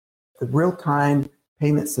The real-time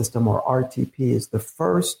payment system, or RTP, is the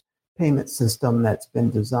first payment system that's been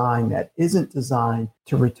designed that isn't designed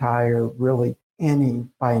to retire really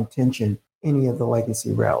by intention, any of the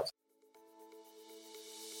legacy rails.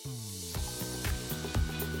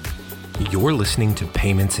 You're listening to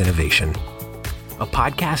Payments Innovation, a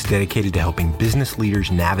podcast dedicated to helping business leaders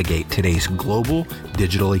navigate today's global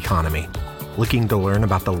digital economy. Looking to learn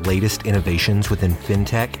about the latest innovations within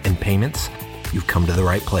fintech and payments? You've come to the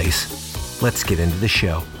right place. Let's get into the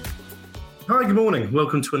show. Hi, good morning.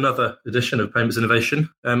 Welcome to another edition of Payments Innovation.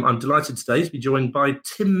 I'm delighted today to be joined by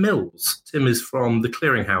Tim Mills. Tim is from the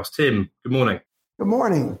Clearinghouse. Tim, good morning. Good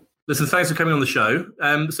morning. Listen, thanks for coming on the show.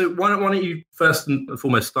 So why don't you first and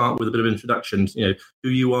foremost start with a bit of introduction, who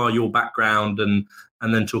you are, your background, and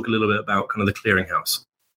then talk a little bit about kind of the Clearinghouse.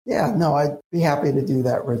 Yeah, no, I'd be happy to do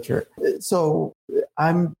that, Richard. So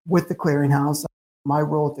I'm with the Clearinghouse. My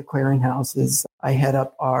role at the Clearinghouse is I head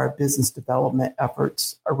up our business development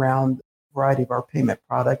efforts around a variety of our payment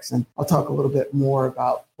products. And I'll talk a little bit more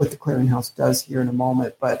about what the Clearinghouse does here in a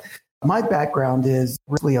moment. But my background is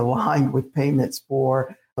really aligned with payments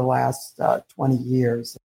for the last 20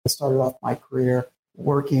 years. I started off my career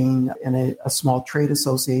working in a small trade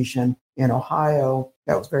association in Ohio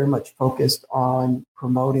that was very much focused on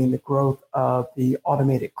promoting the growth of the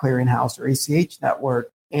automated clearinghouse, or ACH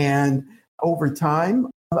network. And over time,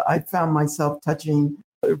 I found myself touching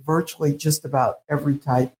virtually just about every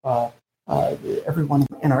type, everyone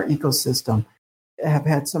in our ecosystem. I have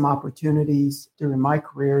had some opportunities during my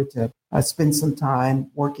career to spend some time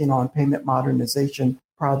working on payment modernization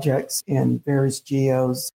projects in various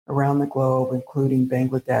geos around the globe, including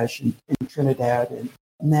Bangladesh and Trinidad. And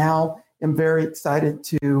now I'm very excited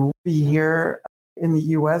to be here in the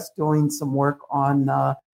U.S. doing some work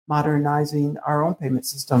on modernizing our own payment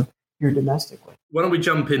system here domestically. Why don't we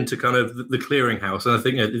jump into kind of the Clearinghouse? And I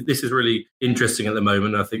think this is really interesting at the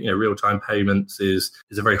moment. I think real-time payments is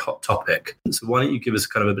a very hot topic. So why don't you give us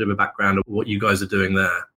kind of a bit of a background of what you guys are doing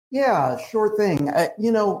there? Yeah, sure thing.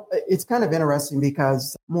 It's kind of interesting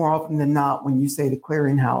because more often than not, when you say the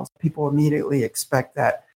Clearinghouse, people immediately expect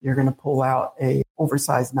that you're going to pull out a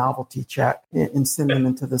oversized novelty check and send them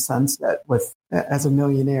into the sunset as a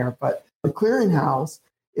millionaire. But the Clearinghouse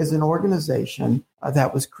is an organization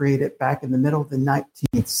that was created back in the middle of the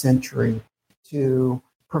 19th century to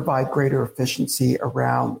provide greater efficiency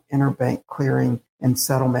around interbank clearing and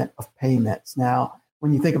settlement of payments. Now,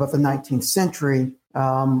 when you think about the 19th century,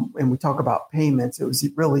 and we talk about payments, it was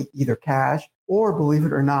really either cash or, believe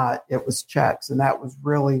it or not, it was checks. And that was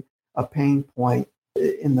really a pain point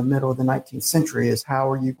in the middle of the 19th century, is how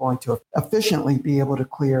are you going to efficiently be able to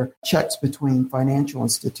clear checks between financial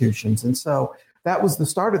institutions? And so that was the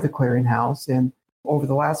start of the Clearinghouse. And over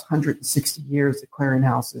the last 160 years, the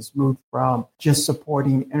Clearinghouse has moved from just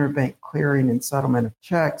supporting interbank clearing and settlement of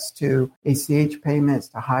checks to ACH payments,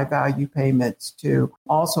 to high-value payments, to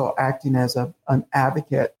also acting as an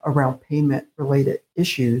advocate around payment-related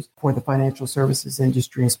issues for the financial services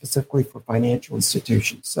industry and specifically for financial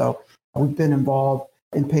institutions. So we've been involved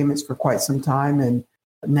in payments for quite some time. And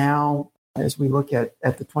now, as we look at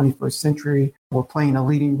the 21st century, we're playing a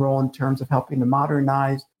leading role in terms of helping to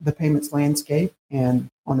modernize the payments landscape. And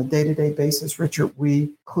on a day-to-day basis, Richard,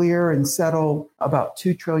 we clear and settle about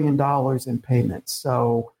 $2 trillion in payments.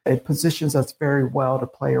 So it positions us very well to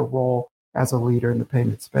play a role as a leader in the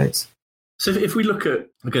payment space. So if we look at,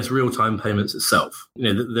 I guess, real-time payments itself,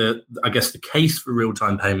 I guess the case for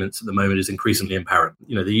real-time payments at the moment is increasingly apparent.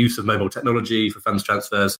 The use of mobile technology for funds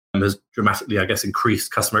transfers has dramatically, I guess,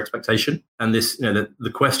 increased customer expectation. And this,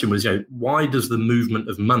 the question was, why does the movement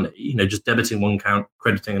of money, just debiting one account,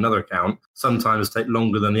 crediting another account, sometimes take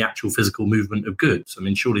longer than the actual physical movement of goods? I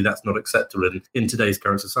mean, surely that's not acceptable in today's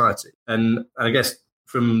current society. And I guess,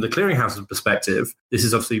 from the Clearinghouse's perspective, this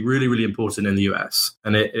is obviously really, really important in the US.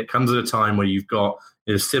 And it comes at a time where you've got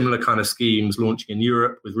similar kind of schemes launching in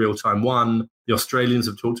Europe with Real-Time One. The Australians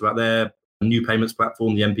have talked about their new payments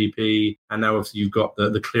platform, the MPP. And now obviously you've got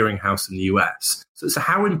the Clearinghouse in the US. So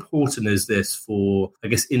how important is this for, I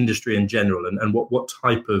guess, industry in general? And what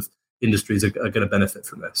type of industries are going to benefit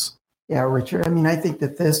from this? Yeah, Richard, I think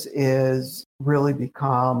that this is really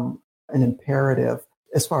become an imperative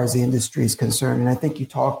as far as the industry is concerned. And I think you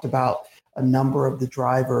talked about a number of the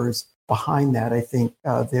drivers behind that. I think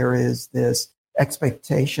there is this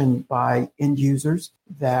expectation by end users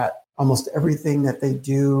that almost everything that they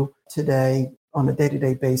do today on a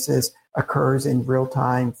day-to-day basis occurs in real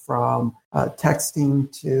time, from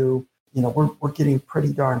texting to, we're getting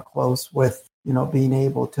pretty darn close with, being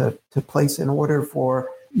able to place an order for,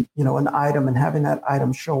 an item and having that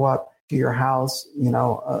item show up to your house,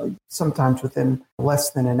 sometimes within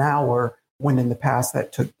less than an hour, when in the past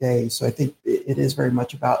that took days. So I think it is very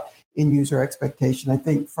much about end user expectation. I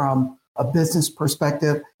think from a business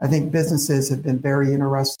perspective, I think businesses have been very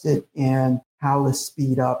interested in how to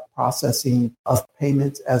speed up processing of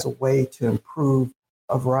payments as a way to improve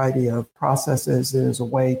a variety of processes, and as a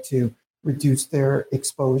way to reduce their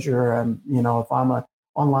exposure. If I'm an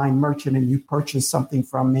online merchant and you purchase something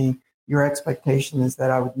from me, your expectation is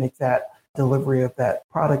that I would make that delivery of that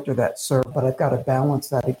product or that service, but I've got to balance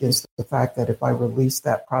that against the fact that if I release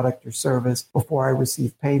that product or service before I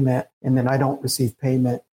receive payment, and then I don't receive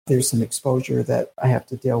payment, there's some exposure that I have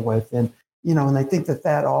to deal with. And I think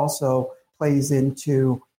that also plays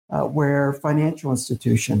into where financial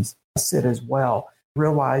institutions sit as well,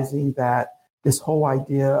 realizing that this whole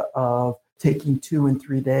idea of taking 2 and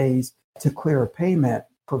 3 days to clear a payment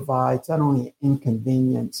provides not only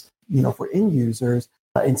inconvenience, for end users,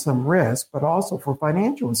 and some risk, but also for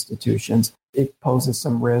financial institutions, it poses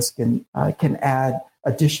some risk and can add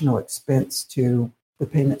additional expense to the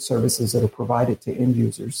payment services that are provided to end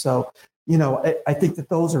users. So, I think that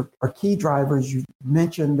those are key drivers. You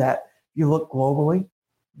mentioned that you look globally,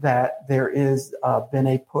 that there is been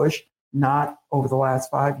a push, not over the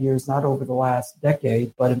last 5 years, not over the last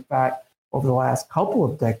decade, but in fact, over the last couple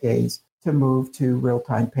of decades to move to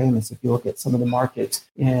real-time payments. If you look at some of the markets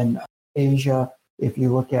in Asia, if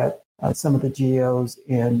you look at some of the geos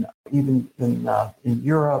in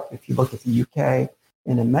Europe, if you look at the UK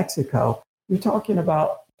and in Mexico, you're talking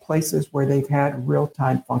about places where they've had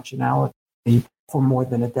real-time functionality for more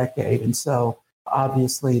than a decade. And so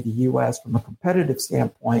obviously the US, from a competitive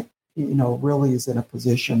standpoint, really is in a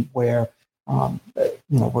position where,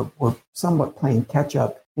 we're somewhat playing catch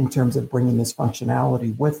up in terms of bringing this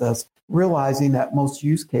functionality with us, realizing that most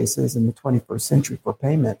use cases in the 21st century for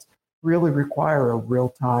payments really require a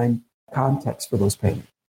real-time context for those payments.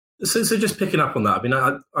 So just picking up on that, I mean,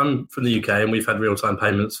 I'm from the UK and we've had real-time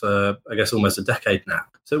payments for, I guess, almost a decade now.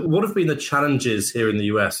 So what have been the challenges here in the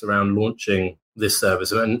US around launching this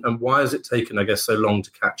service, and why has it taken, I guess, so long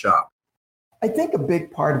to catch up? I think a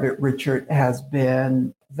big part of it, Richard, has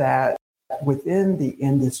been that within the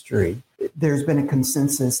industry, there's been a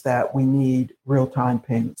consensus that we need real-time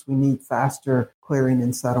payments. We need faster clearing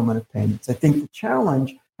and settlement of payments. I think the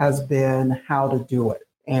challenge has been how to do it.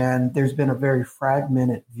 And there's been a very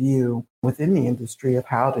fragmented view within the industry of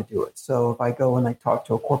how to do it. So if I go and I talk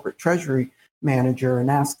to a corporate treasury manager and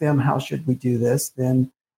ask them, how should we do this?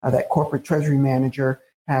 Then that corporate treasury manager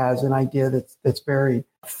has an idea that's very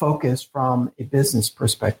focused from a business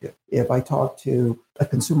perspective. If I talk to a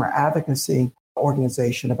consumer advocacy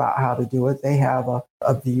organization about how to do it, they have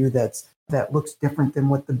a view that looks different than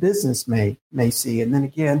what the business may see. And then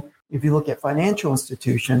again, if you look at financial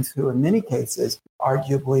institutions, who in many cases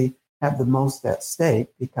arguably have the most at stake,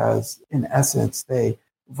 because in essence, they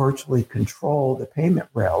virtually control the payment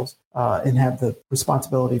rails and have the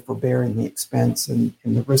responsibility for bearing the expense and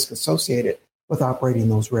the risk associated with operating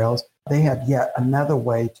those rails, they have yet another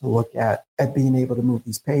way to look at being able to move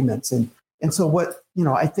these payments. And so what,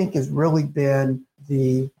 I think has really been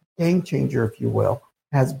the game changer, if you will,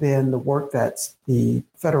 has been the work that the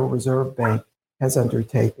Federal Reserve Bank has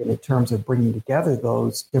undertaken in terms of bringing together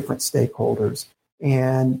those different stakeholders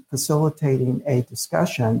and facilitating a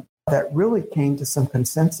discussion that really came to some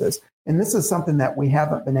consensus. And this is something that we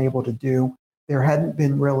haven't been able to do. There hadn't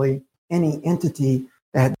been really any entity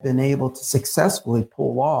that had been able to successfully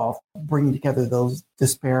pull off bringing together those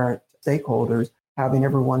disparate stakeholders, having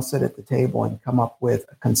everyone sit at the table and come up with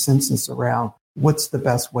a consensus around what's the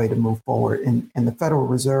best way to move forward. And the Federal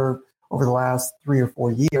Reserve, over the last 3 or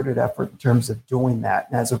 4 years, did effort in terms of doing that.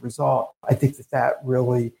 And as a result, I think that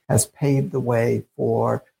really has paved the way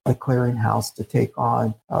for the clearinghouse to take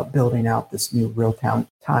on building out this new real-time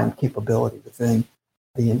capability within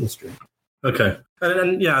the industry. Okay.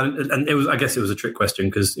 And it was, I guess it was a trick question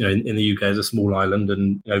because, in the UK it's a small island,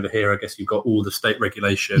 and over here, I guess you've got all the state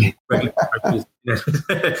regulation. It's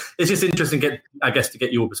just interesting, to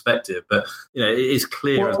get your perspective, but, it is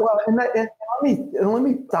clear. And let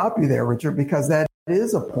me stop you there, Richard, because that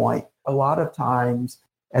is a point. A lot of times,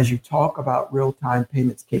 as you talk about real-time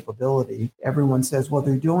payments capability, everyone says, well,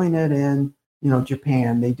 they're doing it in,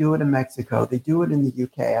 Japan, they do it in Mexico, they do it in the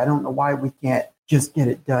UK. I don't know why we can't just get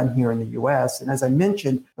it done here in the US. And as I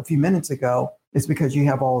mentioned a few minutes ago, it's because you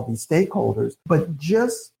have all of these stakeholders. But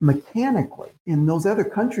just mechanically, in those other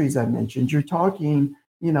countries I mentioned, you're talking,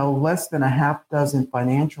 less than a half dozen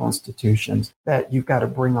financial institutions that you've got to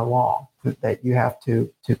bring along, that you have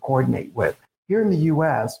to coordinate with. Here in the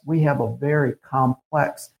US, we have a very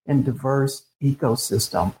complex and diverse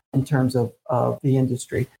ecosystem in terms of the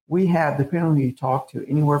industry. We have, depending on who you talk to,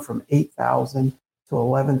 anywhere from 8,000 to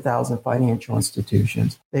 11,000 financial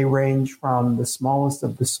institutions. They range from the smallest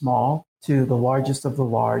of the small to the largest of the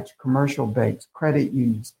large, commercial banks, credit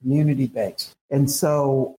unions, community banks. And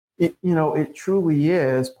so it truly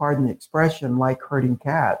is, pardon the expression, like herding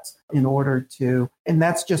cats in order to, and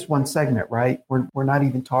that's just one segment, right? We're not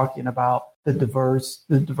even talking about the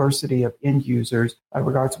diversity of end users,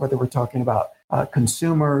 regardless of whether we're talking about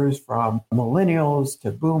consumers from millennials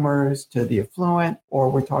to boomers to the affluent, or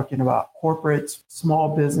we're talking about corporates,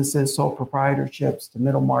 small businesses, sole proprietorships to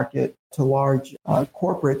middle market to large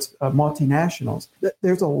corporates, multinationals.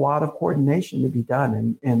 There's a lot of coordination to be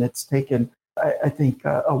done, and it's taken, I think,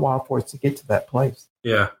 a while for us to get to that place.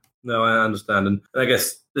 Yeah, no, I understand. And I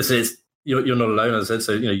guess this is, you're not alone, as I said.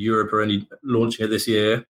 So, Europe are only launching it this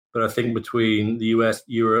year. But I think between the US,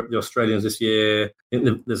 Europe, the Australians this year, I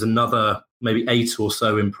think there's another maybe 8 or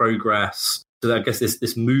so in progress. So I guess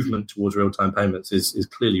this movement towards real-time payments is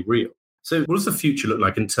clearly real. So what does the future look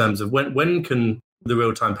like in terms of when can the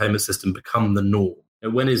real-time payment system become the norm?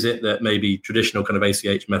 And when is it that maybe traditional kind of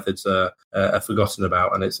ACH methods are forgotten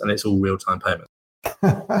about and it's all real-time payment?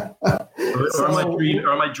 Or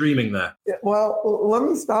am I dreaming there? Well, let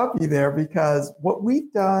me stop you there, because what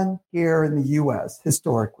we've done here in the U.S.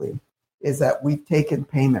 historically is that we've taken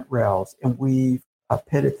payment rails and we've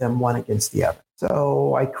pitted them one against the other.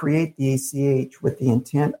 So I create the ACH with the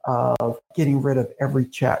intent of getting rid of every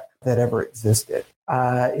check that ever existed.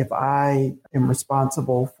 If I am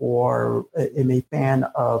responsible for, am a fan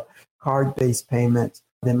of card-based payments,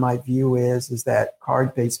 then my view is that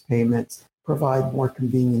card-based payments provide more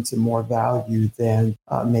convenience and more value than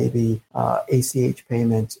maybe ACH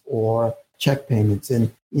payments or check payments.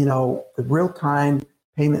 And, the real-time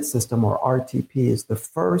payment system, or RTP, is the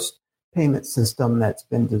first payment system that's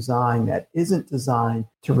been designed that isn't designed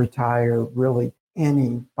to retire really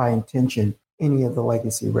by intention, any of the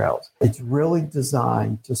legacy rails. It's really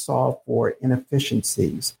designed to solve for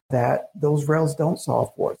inefficiencies that those rails don't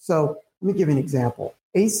solve for. So let me give you an example.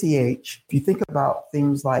 ACH, if you think about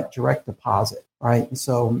things like direct deposit, right? And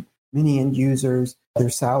so many end users, their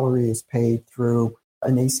salary is paid through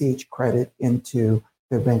an ACH credit into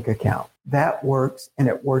their bank account. That works, and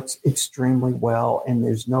it works extremely well, and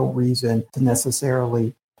there's no reason to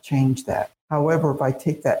necessarily change that. However, if I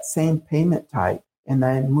take that same payment type and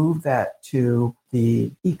then move that to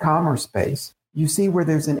the e-commerce space, you see where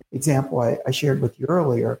there's an example I shared with you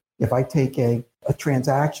earlier. If I take a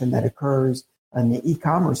transaction that occurs in the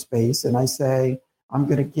e-commerce space, and I say, I'm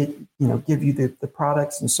going to give you the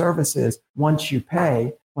products and services once you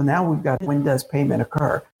pay. Well, now we've got, when does payment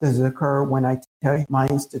occur? Does it occur when I tell my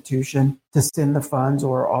institution to send the funds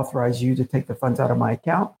or authorize you to take the funds out of my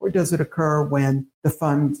account? Or does it occur when the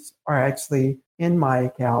funds are actually in my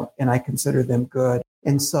account and I consider them good?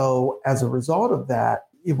 And so as a result of that,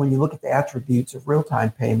 when you look at the attributes of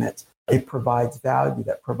real-time payments, it provides value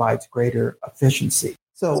that provides greater efficiency.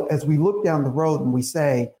 So as we look down the road and we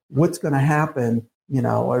say, what's going to happen,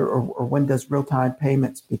 or when does real-time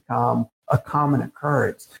payments become a common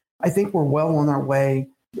occurrence? I think we're well on our way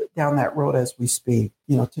down that road as we speak.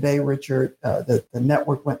 Today, Richard, the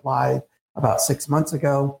network went live about 6 months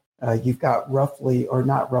ago. You've got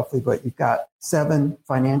you've got 7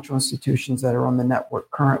 financial institutions that are on the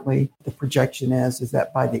network currently. The projection is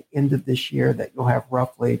that by the end of this year that you'll have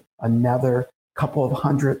roughly another couple of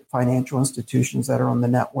hundred financial institutions that are on the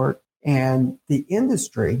network. And the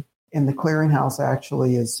industry, and the clearinghouse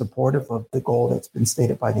actually is supportive of the goal that's been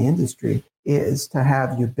stated by the industry, is to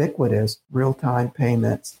have ubiquitous real-time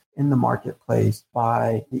payments in the marketplace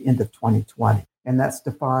by the end of 2020. And that's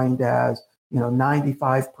defined as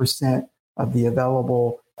 95% of the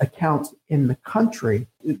available accounts in the country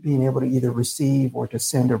being able to either receive or to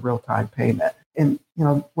send a real-time payment. And,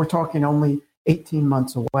 we're talking only 18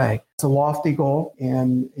 months away. It's a lofty goal,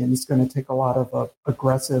 and it's going to take a lot of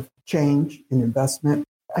aggressive change and investment.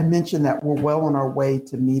 I mentioned that we're well on our way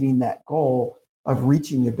to meeting that goal of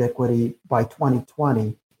reaching ubiquity by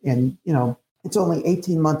 2020. And, it's only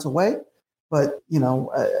 18 months away, but,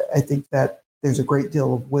 I think that there's a great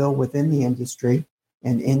deal of will within the industry,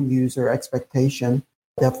 and end user expectation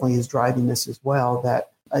definitely is driving this as well,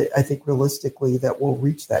 that I think realistically that we'll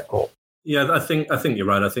reach that goal. Yeah, I think you're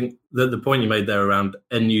right. I think the point you made there around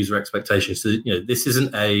end user expectations, so, this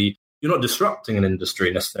isn't you're not disrupting an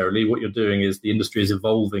industry necessarily. What you're doing is the industry is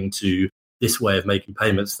evolving to this way of making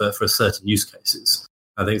payments for certain use cases.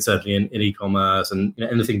 I think certainly in e-commerce and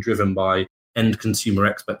anything driven by end consumer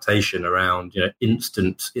expectation around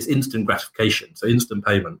instant gratification, so instant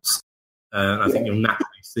payments. And I think you'll naturally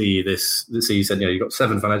see this. You said, you've got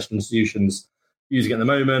 7 financial institutions using it at the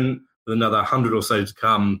moment, with another 100 or so to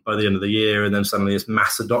come by the end of the year, and then suddenly it's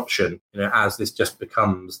mass adoption, as this just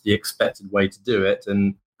becomes the expected way to do it.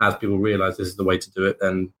 And as people realize this is the way to do it,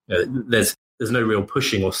 then there's no real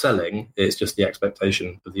pushing or selling. It's just the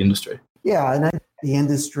expectation of the industry. Yeah, and I think the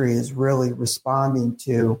industry is really responding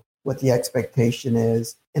to what the expectation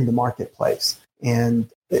is in the marketplace.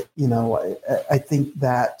 And, I think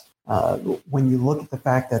that when you look at the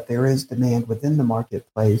fact that there is demand within the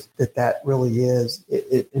marketplace, that really is,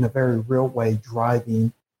 in a very real way,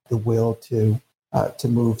 driving the will to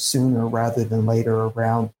move sooner rather than later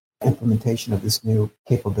around implementation of this new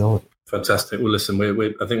capability. Fantastic. Well, listen,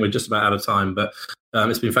 I think we're just about out of time, but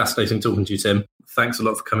it's been fascinating talking to you, Tim. Thanks a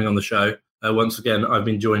lot for coming on the show. Once again, I've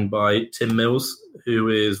been joined by Tim Mills, who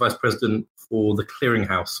is Vice President for the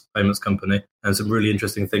Clearinghouse Payments Company, and some really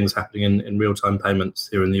interesting things happening in real-time payments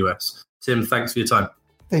here in the US. Tim, thanks for your time.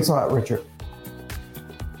 Thanks a lot, Richard.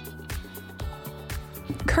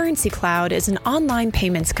 Currency Cloud is an online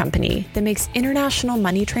payments company that makes international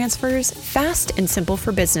money transfers fast and simple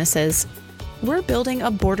for businesses. We're building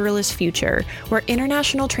a borderless future where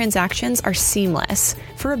international transactions are seamless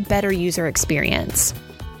for a better user experience.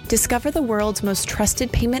 Discover the world's most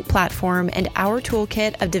trusted payment platform and our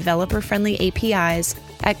toolkit of developer-friendly APIs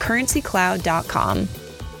at currencycloud.com.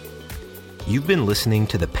 You've been listening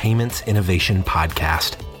to the Payments Innovation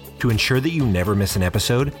Podcast. To ensure that you never miss an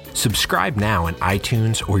episode, subscribe now in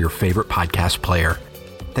iTunes or your favorite podcast player.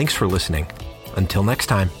 Thanks for listening. Until next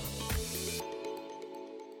time.